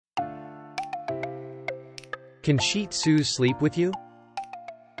Can Shih Tzus sleep with you?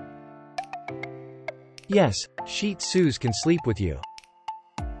 Yes, Shih Tzus can sleep with you.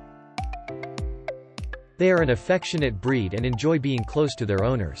 They are an affectionate breed and enjoy being close to their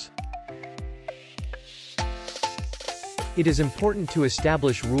owners. It is important to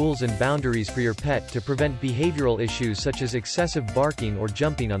establish rules and boundaries for your pet to prevent behavioral issues such as excessive barking or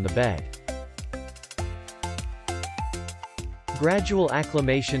jumping on the bed. Gradual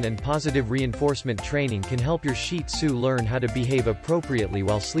acclimation and positive reinforcement training can help your Shih Tzu learn how to behave appropriately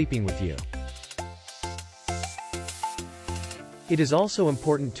while sleeping with you. It is also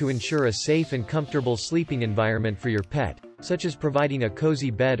important to ensure a safe and comfortable sleeping environment for your pet, such as providing a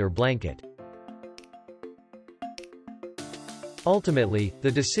cozy bed or blanket. Ultimately, the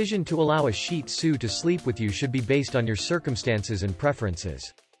decision to allow a Shih Tzu to sleep with you should be based on your circumstances and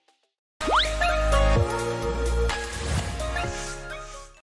preferences.